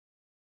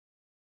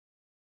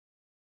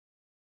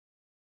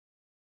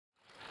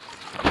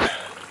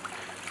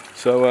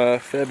So a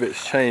fair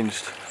bit's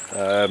changed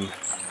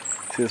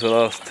since I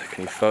last took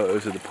any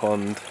photos of the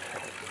pond,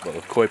 well,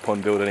 the koi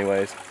pond build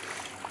anyways.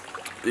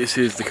 This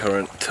is the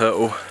current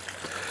turtle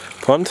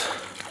pond.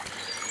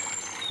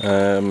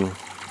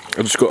 I've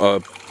just got a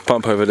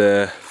pump over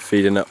there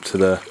feeding up to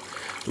the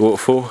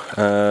waterfall.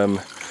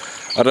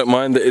 I don't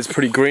mind that it's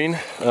pretty green.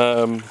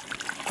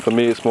 For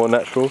me it's more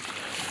natural.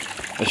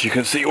 As you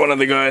can see, one of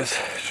the guys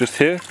is just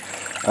here.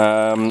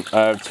 I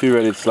have 2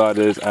 red-eared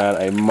sliders and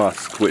a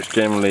musk, which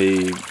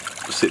generally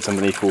sits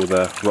underneath all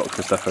the rocks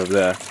and stuff over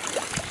there.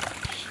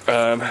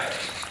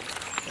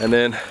 And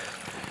then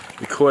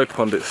the koi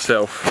pond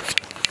itself,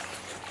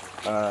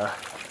 I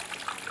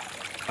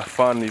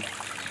finally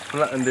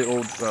flattened it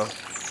all, well,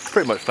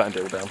 pretty much flattened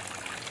it all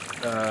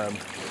down.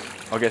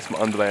 I guess my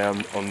underlay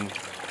on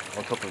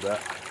top of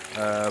that.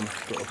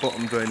 Got a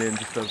bottom drain in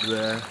just over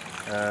there.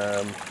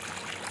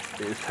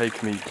 It has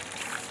taken me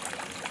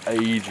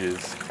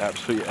ages,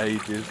 absolutely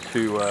ages,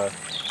 to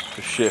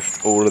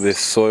shift all of this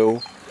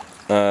soil.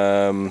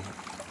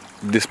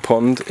 This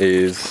pond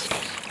is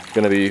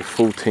going to be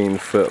 14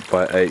 foot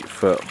by 8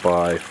 foot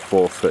by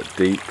 4 foot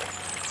deep.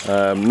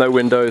 No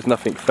windows,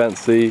 nothing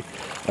fancy,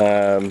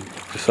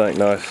 just something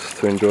nice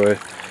to enjoy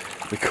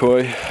the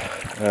koi.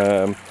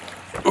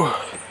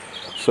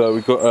 So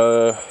we've got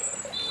a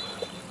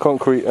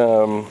concrete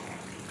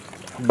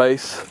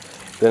base,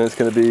 then it's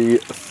going to be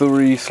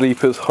 3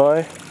 sleepers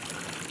high.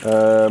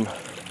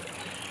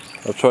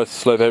 I've tried to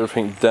slope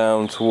everything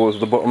down towards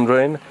the bottom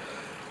drain.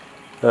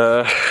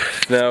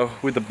 Now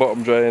with the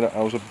bottom drain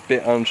I was a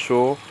bit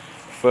unsure.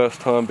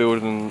 First time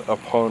building a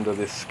pond of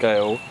this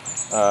scale,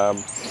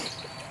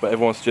 but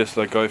everyone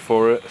suggested I go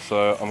for it,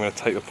 so I'm going to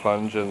take the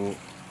plunge, and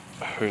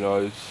who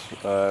knows,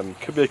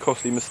 could be a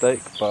costly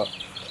mistake, but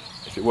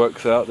if it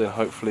works out then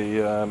hopefully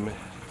it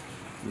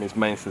means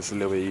maintenance is a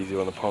little bit easier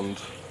on the pond.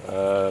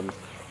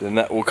 Then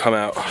that will come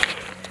out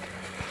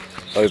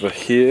over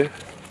here.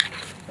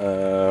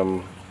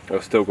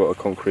 I've still got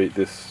to concrete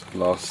this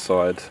last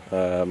side.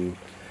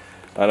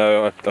 I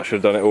know I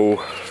should have done it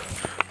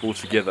all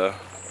together,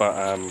 but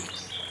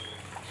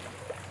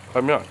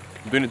I'm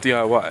doing it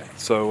DIY,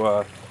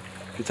 so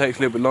if it takes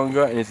a little bit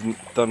longer and isn't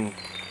done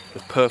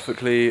as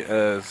perfectly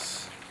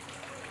as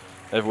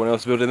everyone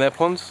else building their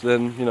ponds,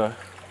 then you know,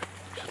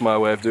 just my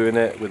way of doing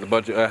it with the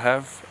budget I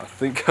have. I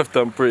think I've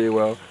done pretty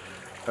well.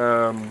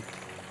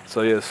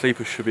 So yeah, the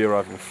sleepers should be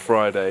arriving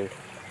Friday.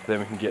 Then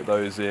we can get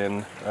those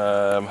in.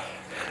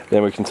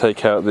 Then we can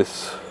take out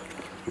this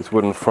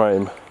wooden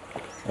frame.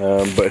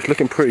 But it's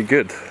looking pretty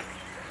good.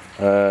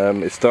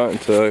 It's starting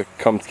to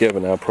come together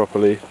now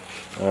properly,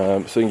 so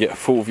you can get a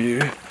full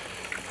view.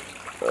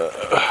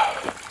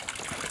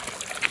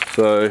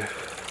 So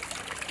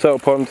turtle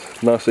pond,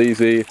 nice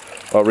easy.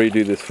 I'll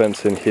redo this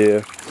fence in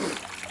here,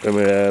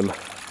 and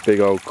big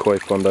old koi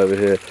pond over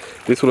here.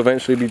 This will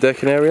eventually be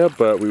decking area,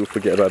 but we will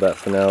forget about that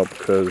for now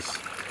because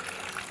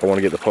I want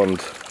to get the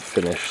pond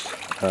finished.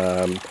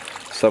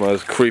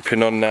 Summer's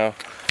creeping on now,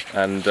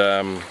 and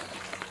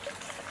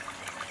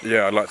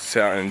yeah, I'd like to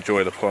sit out and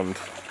enjoy the pond.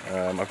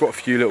 I've got a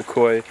few little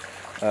koi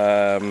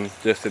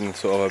just in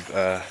sort of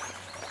a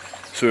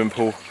swimming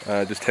pool,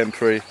 just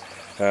temporary.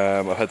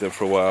 I've had them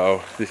for a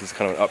while. This is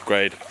kind of an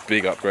upgrade,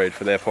 big upgrade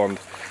for their pond.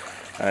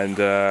 And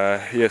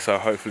yeah, so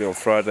hopefully on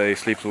Friday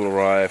sleepers will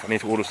arrive. I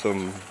need to order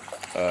some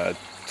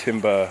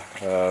timber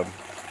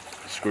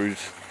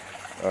screws,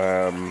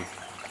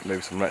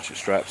 maybe some ratchet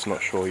straps,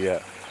 not sure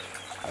yet.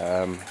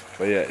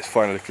 But yeah, it's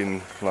finally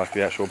looking like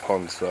the actual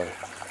pond, so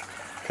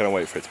can't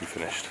wait for it to be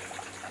finished.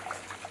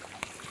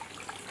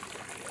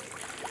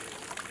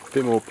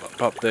 Bit more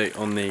update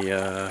on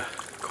the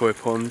koi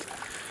pond.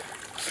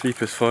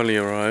 Sleepers finally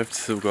arrived.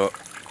 Still got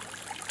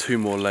 2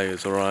 more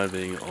layers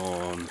arriving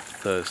on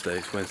Thursday.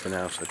 It's Wednesday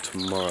now, so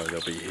tomorrow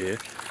they'll be here.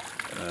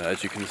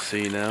 As you can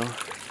see now,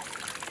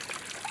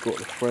 got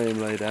the frame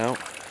laid out.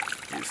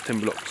 It's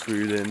timber block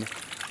screwed in.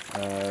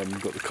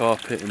 Got the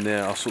carpet in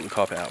there. I'll sort the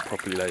carpet out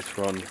properly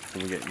later on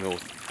when we get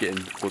in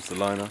towards the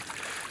liner.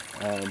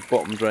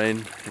 Bottom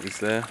drain is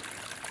there.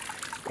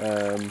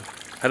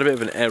 Had a bit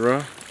of an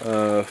error.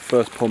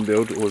 First pond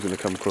build, always going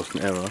to come across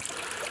an error.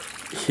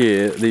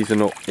 Here, these are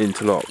not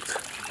interlocked.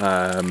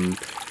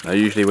 Now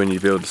usually when you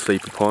build a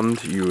sleeper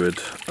pond you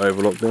would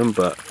overlock them,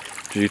 but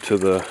due to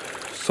the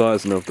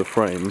sizing of the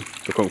frame,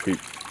 the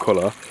concrete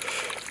collar,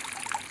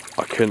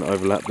 I couldn't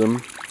overlap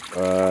them.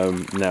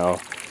 Now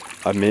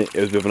I admit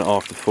it was a bit of an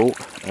afterthought.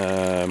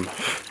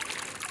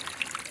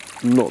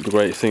 Not the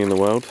greatest thing in the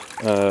world,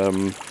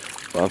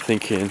 but I'm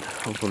thinking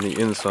of on the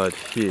inside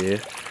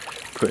here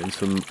putting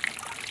some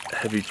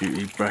heavy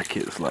duty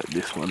brackets like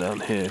this one down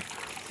here,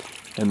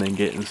 and then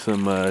getting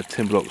some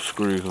timber block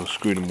screws and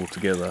screw them all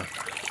together,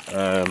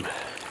 and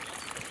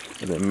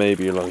then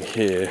maybe along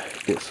here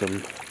get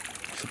some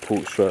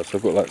support struts.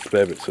 I've got like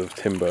spare bits of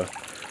timber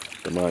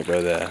that might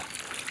go there,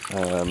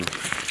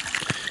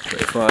 but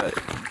if I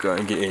go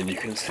and get in, you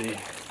can see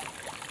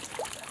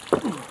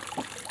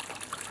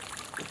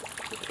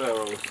the fair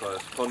old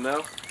size pond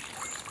now.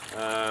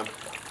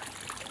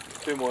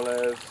 2 more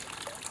layers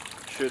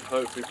should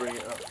hopefully bring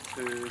it up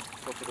to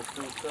top of the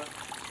filter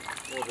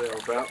or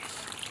thereabouts.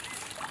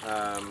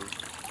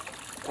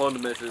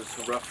 Pond measures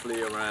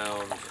roughly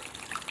around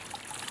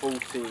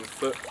 14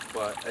 foot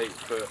by 8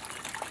 foot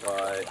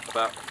by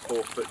about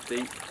 4 foot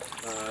deep.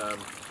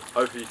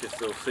 Hopefully you can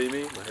still see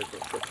me, my head's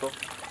not chopped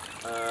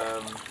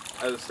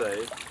off. As I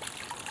say,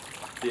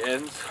 the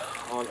ends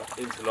aren't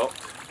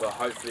interlocked, but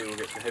hopefully we'll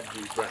get some heavy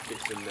duty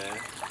brackets in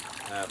there.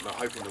 I'm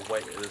hoping the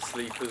weight of the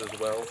sleepers as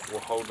well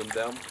will hold them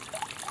down.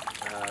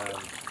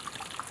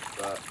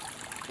 But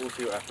we'll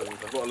see what happens.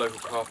 I've got a local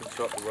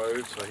carpenter up the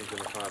road, so he's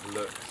going to kind of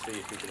look, see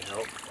if he can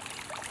help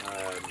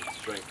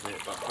strengthen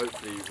it. But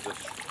hopefully with the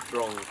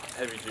strong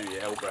heavy duty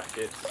L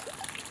brackets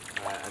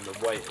and the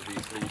weight of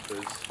these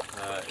sleepers,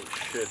 it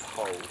should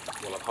hold.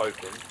 Well, I'm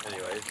hoping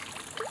anyways.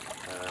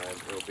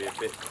 It'll be a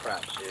bit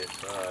crap if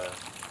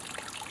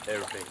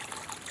everything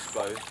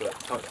explodes, but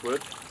touch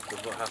wood,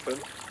 does not happen.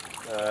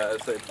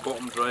 As I say, the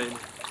bottom drain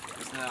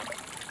is now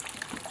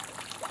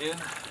in,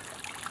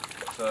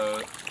 so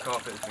the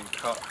carpet has been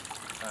cut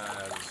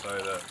so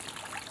that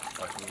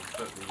I can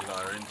put the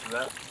liner into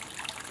that.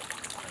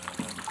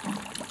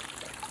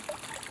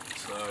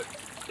 So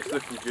it's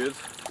looking good.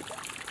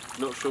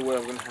 Not sure where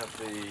I'm going to have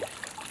the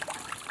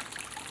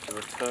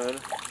return.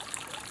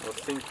 I was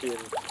thinking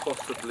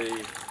possibly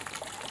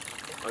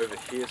over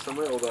here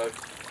somewhere, although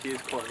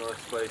here's quite a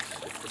nice place.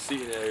 If the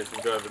seating area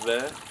can go over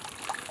there,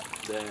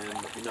 then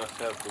it'd be nice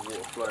to have the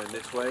water flowing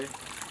this way.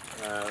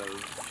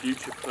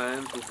 Future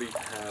plans will be to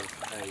have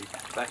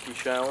a backy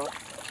shower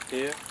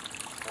here.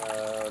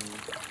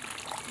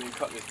 We can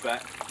cut this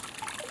back,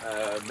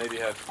 maybe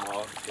have some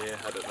arcs here,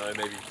 I don't know,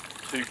 maybe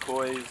 2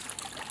 kois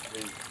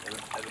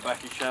and a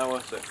backy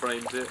shower so it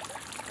frames it.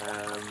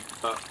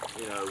 But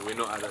you know, we're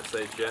not at that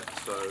stage yet,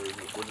 so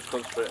we'll just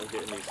concentrate on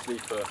getting the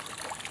sleeper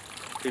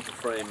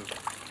frame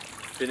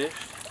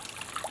finished.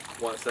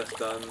 Once that's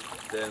done,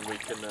 then we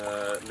can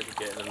look at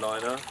getting a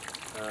liner.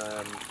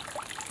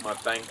 My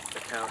bank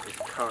account is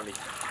currently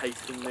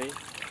hating me,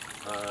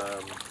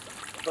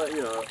 but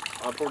you know,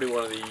 I'm probably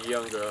one of the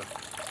younger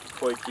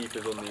koi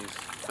keepers on these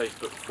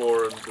Facebook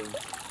forums and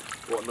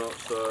whatnot,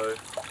 so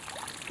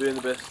doing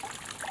the best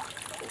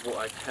of what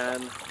I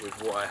can with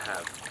what I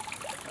have.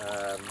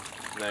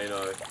 Now, you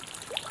know,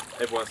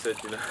 everyone said,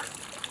 you know,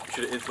 you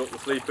should have interlocked the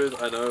sleepers.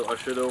 I know I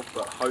should have,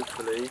 but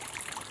hopefully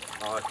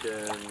I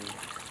can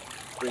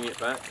bring it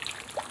back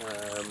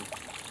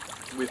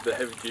with the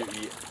heavy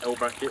duty L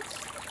brackets.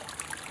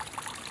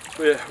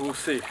 But yeah, we'll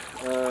see.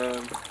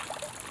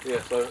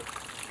 Yeah, so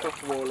a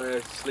couple more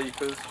layers of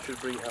sleepers should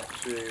bring it up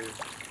to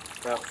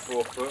about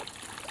 4 foot,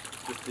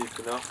 just deep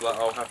enough that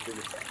I'll have to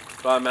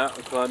climb out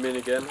and climb in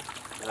again.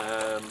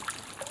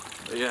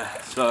 But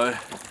yeah, so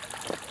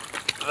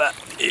that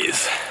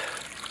is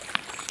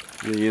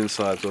the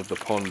insides of the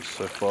pond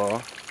so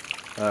far.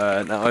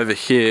 Now over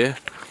here,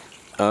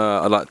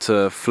 I'd like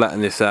to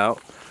flatten this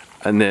out,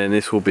 and then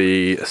this will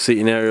be a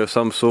seating area of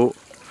some sort.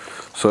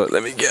 So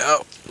let me get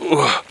out.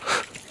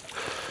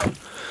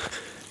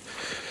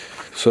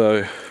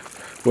 So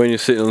when you're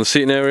sitting on the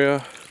seating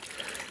area,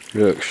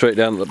 you look straight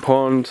down at the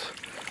pond,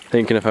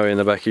 thinking of having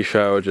the backy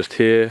shower just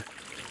here,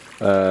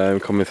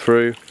 coming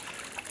through.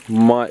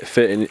 Might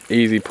fit an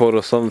easy pod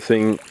or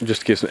something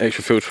just to give some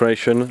extra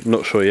filtration,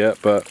 not sure yet,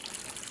 but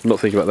I'm not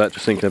thinking about that,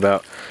 just thinking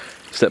about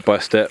step by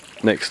step.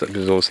 Next step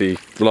is obviously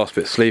the last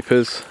bit,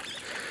 sleepers,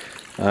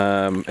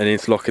 and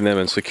interlocking them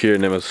and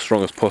securing them as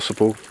strong as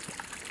possible.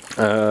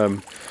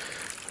 I'm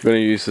going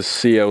to use the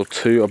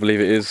CL2, I believe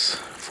it is,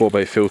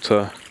 4-bay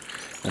filter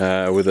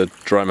with a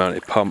dry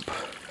mounted pump.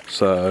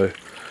 So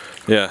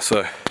yeah,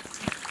 so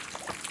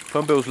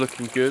pump bill's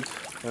looking good.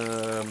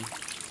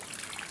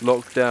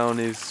 Lockdown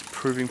is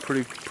proving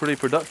pretty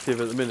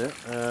productive at the minute.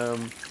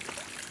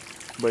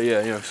 But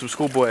yeah, you know, some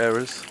schoolboy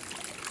errors,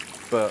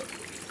 but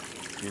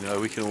you know,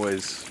 we can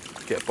always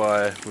get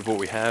by with what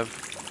we have,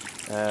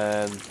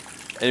 and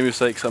any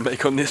mistakes I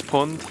make on this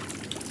pond,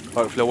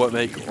 hopefully I won't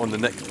make on the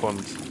next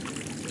pond.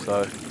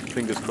 So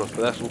fingers crossed,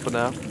 but that's all for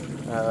now.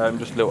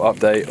 Just a little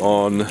update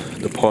on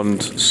the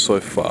pond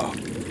so far.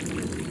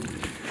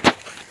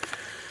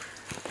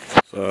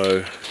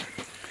 So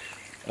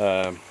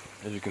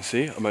as you can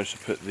see, I managed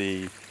to put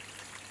the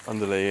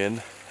underlay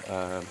in.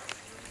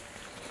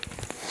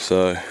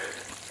 So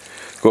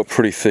got a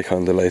pretty thick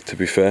underlay, to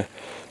be fair,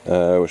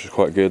 which is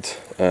quite good.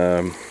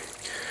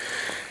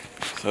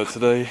 So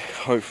today,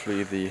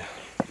 hopefully the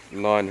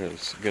liner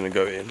is going to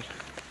go in.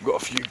 I've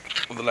got a few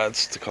of the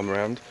lads to come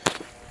around.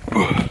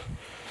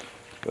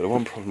 But the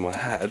one problem I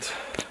had,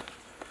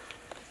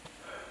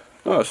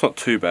 oh, it's not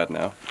too bad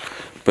now,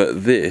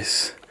 but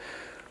this,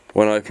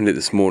 when I opened it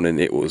this morning,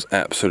 it was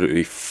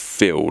absolutely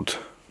filled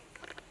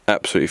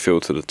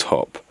to the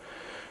top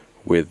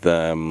with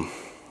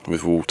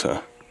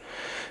water,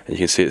 and you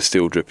can see it's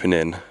still dripping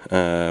in.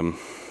 I'm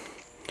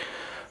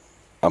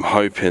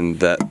hoping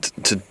that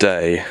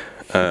today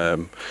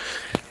I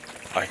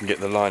can get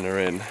the liner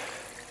in,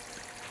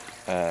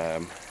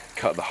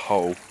 cut the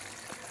hole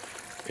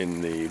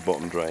in the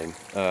bottom drain,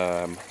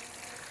 and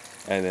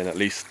then at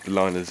least the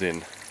liner's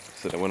in,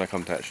 so that when I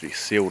come to actually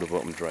seal the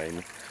bottom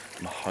drain,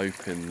 I'm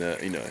hoping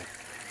that, you know,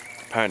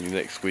 apparently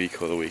next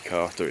week or the week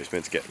after it's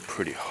meant to get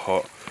pretty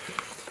hot,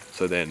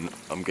 so then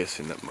I'm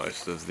guessing that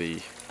most of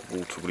the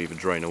water will either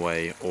drain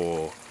away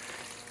or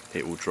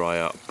it will dry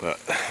up. But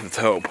the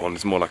turtle pond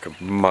is more like a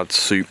mud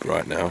soup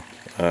right now.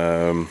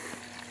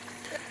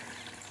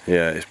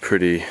 Yeah, it's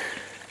pretty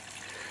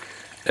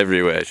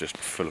everywhere, it's just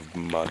full of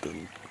mud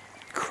and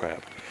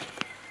crap.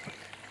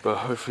 But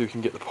hopefully we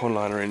can get the pond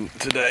liner in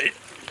today.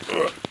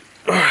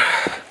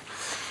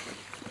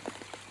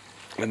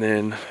 And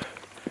then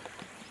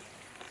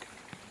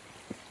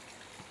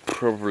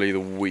probably the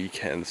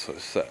weekend, so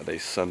Saturday,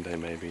 Sunday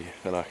maybe,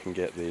 then I can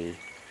get the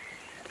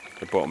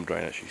bottom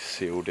drain actually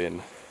sealed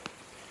in.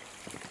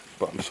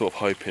 But I'm sort of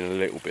hoping a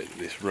little bit that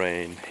this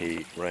rain,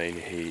 heat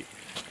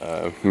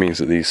means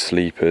that these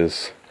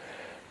sleepers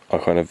are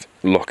kind of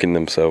locking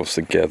themselves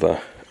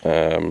together.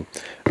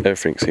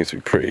 Everything seems to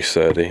be pretty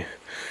sturdy.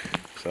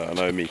 So I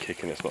know me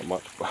kicking it's not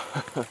much, but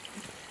a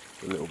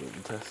little bit of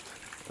a test.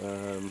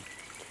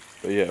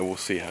 But yeah, we'll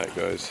see how it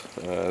goes.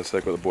 So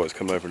I've got the boys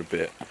coming over in a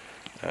bit.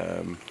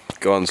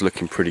 Garden's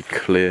looking pretty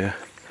clear.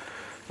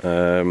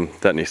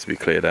 That needs to be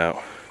cleared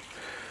out.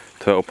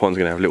 Turtle pond's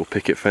going to have a little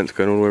picket fence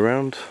going all the way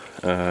around.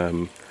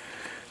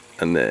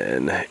 And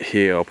then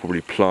here I'll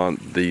probably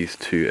plant these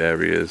two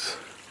areas.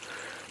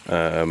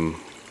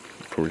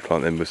 Probably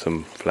plant them with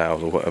some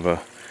flowers or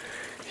whatever.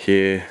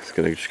 Here it's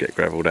going to just get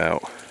gravelled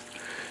out.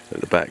 At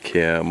the back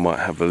here I might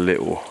have a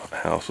little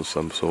house of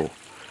some sort.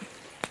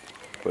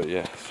 But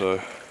yeah,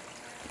 so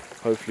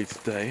hopefully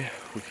today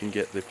we can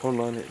get the pond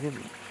liner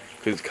in,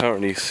 because it's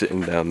currently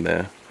sitting down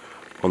there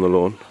on the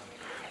lawn.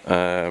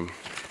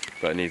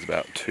 But it needs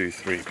about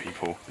 2-3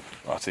 people,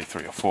 I'd say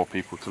 3 or 4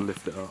 people to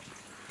lift it up,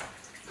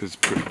 because it's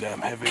pretty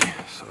damn heavy.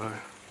 So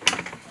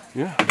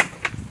yeah,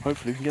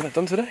 hopefully we can get that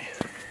done today.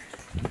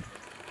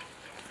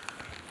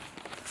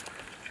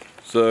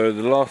 So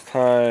the last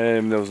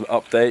time there was an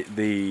update,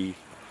 the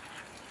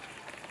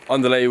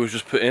underlay was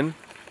just put in.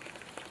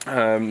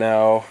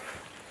 Now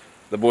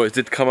the boys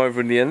did come over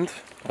in the end,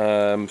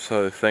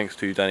 so thanks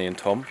to Danny and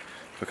Tom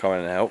for coming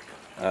and help,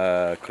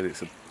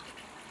 because it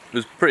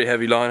was a pretty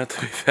heavy liner,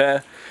 to be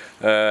fair.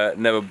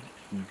 Never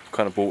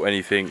kind of bought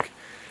anything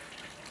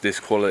this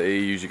quality,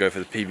 usually go for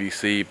the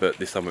PVC, but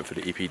this time went for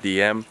the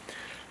EPDM.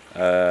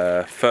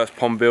 First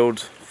pond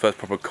build, first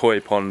proper koi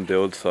pond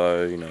build,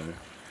 so you know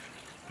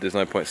there's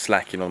no point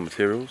slacking on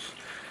materials.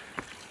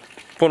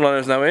 Pond liner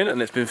is now in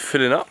and it's been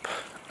filling up.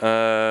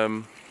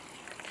 Don't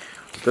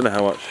know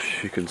how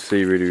much you can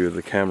see really with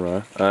the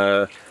camera.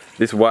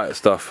 This white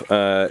stuff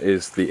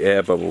is the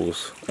air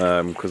bubbles,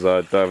 because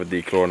I don't have a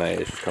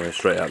dechlorinator, it's just coming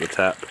straight out the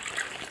tap.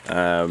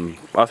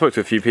 I spoke to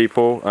a few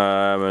people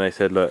and they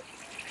said, look,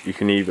 you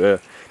can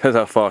either, depends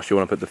how fast you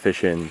want to put the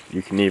fish in,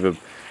 you can either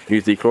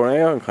use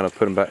dechlorinator and kind of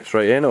put them back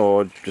straight in,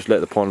 or just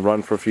let the pond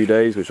run for a few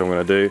days, which I'm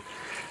going to do.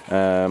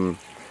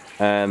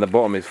 And the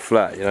bottom is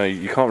flat, you know,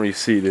 you can't really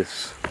see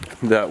this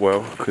that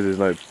well because there's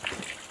no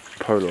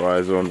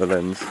polarizer on the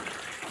lens.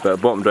 But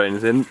the bottom drain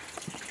is in.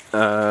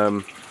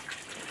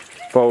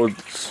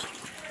 Folds,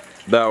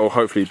 that will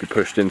hopefully be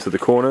pushed into the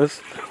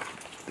corners.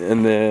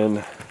 And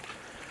then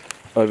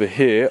over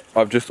here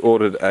I've just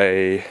ordered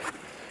a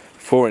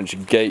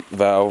 4-inch gate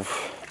valve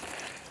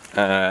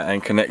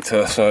and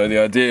connector. So the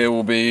idea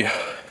will be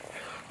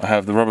I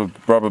have the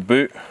rubber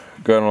boot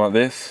going on like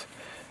this,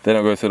 then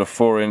I'll go to the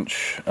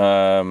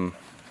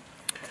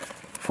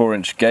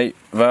 4-inch gate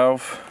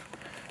valve,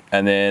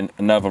 and then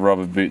another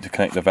rubber boot to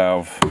connect the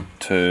valve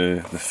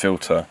to the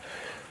filter.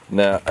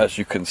 Now as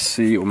you can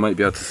see, or might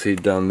be able to see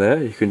down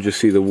there, you can just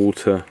see the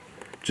water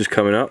just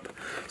coming up.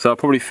 So I'll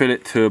probably fill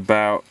it to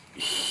about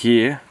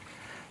here,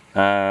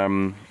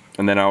 and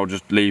then I'll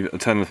just leave it,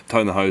 turn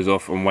the hose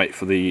off and wait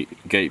for the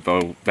gate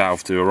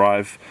valve to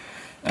arrive,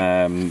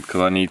 because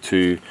I need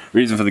to,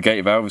 reason for the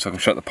gate valve is so I can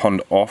shut the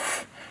pond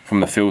off from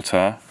the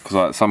filter, because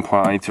at some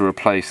point I need to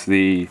replace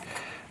the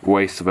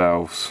waste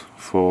valves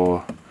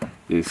for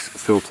this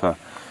filter.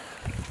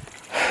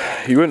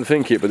 You wouldn't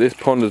think it, but this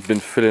pond has been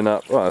filling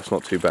up. Well, that's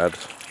not too bad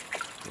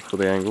for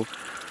the angle.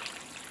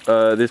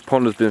 This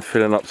pond has been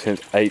filling up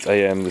since 8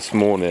 AM this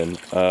morning.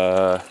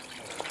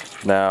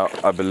 Now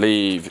I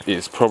believe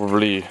it's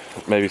probably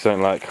maybe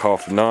something like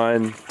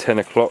 9:30, 10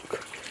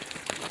 o'clock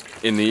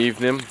in the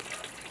evening.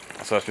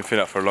 So it's been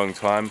filling up for a long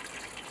time.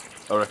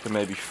 I reckon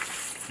maybe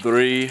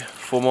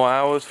 3-4 more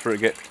hours for it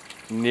to get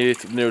nearer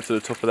to the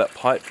top of that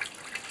pipe.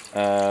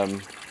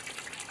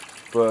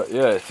 But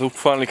yeah, it's all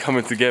finally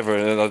coming together,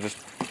 and I just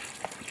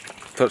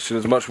touched in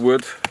as much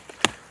wood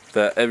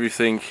that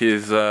everything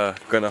is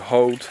going to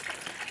hold.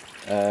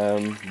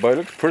 But it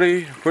looks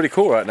pretty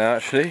cool right now,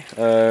 actually.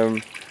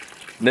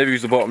 Never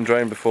used the bottom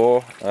drain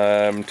before.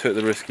 Took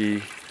the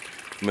risky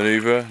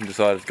manoeuvre and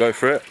decided to go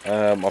for it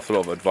after a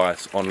lot of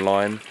advice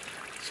online.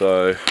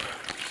 So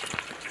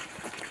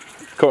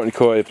Cottony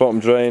Koi bottom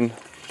drain.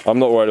 I'm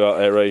not worried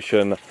about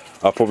aeration.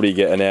 I'll probably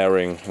get an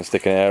airing and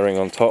stick an airing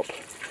on top.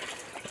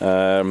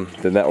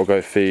 Then that will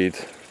go feed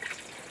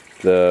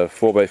the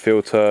 4-bay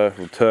filter.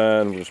 Will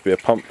turn, will just be a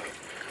pump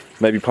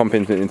maybe pump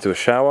into a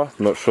shower,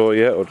 I'm not sure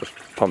yet, or just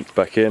pump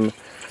back in.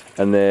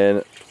 And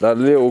then that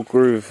little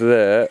groove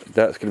there,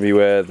 that's going to be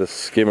where the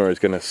skimmer is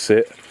going to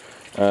sit.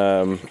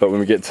 But when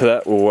we get to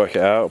that, we'll work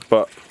it out.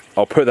 But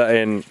I'll put that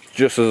in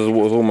just as it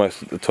was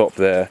almost at the top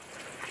there.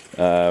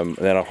 And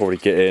then I'll probably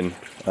get in.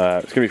 It's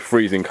going to be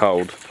freezing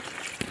cold.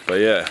 But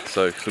yeah,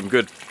 so some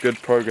good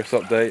progress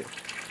update.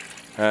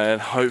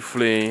 And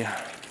hopefully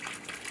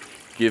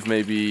give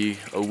maybe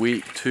a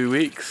week, 2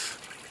 weeks.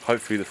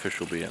 Hopefully the fish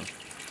will be in.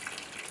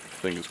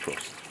 Fingers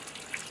crossed.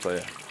 So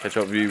yeah, catch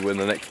up with you when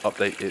the next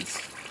update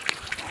is.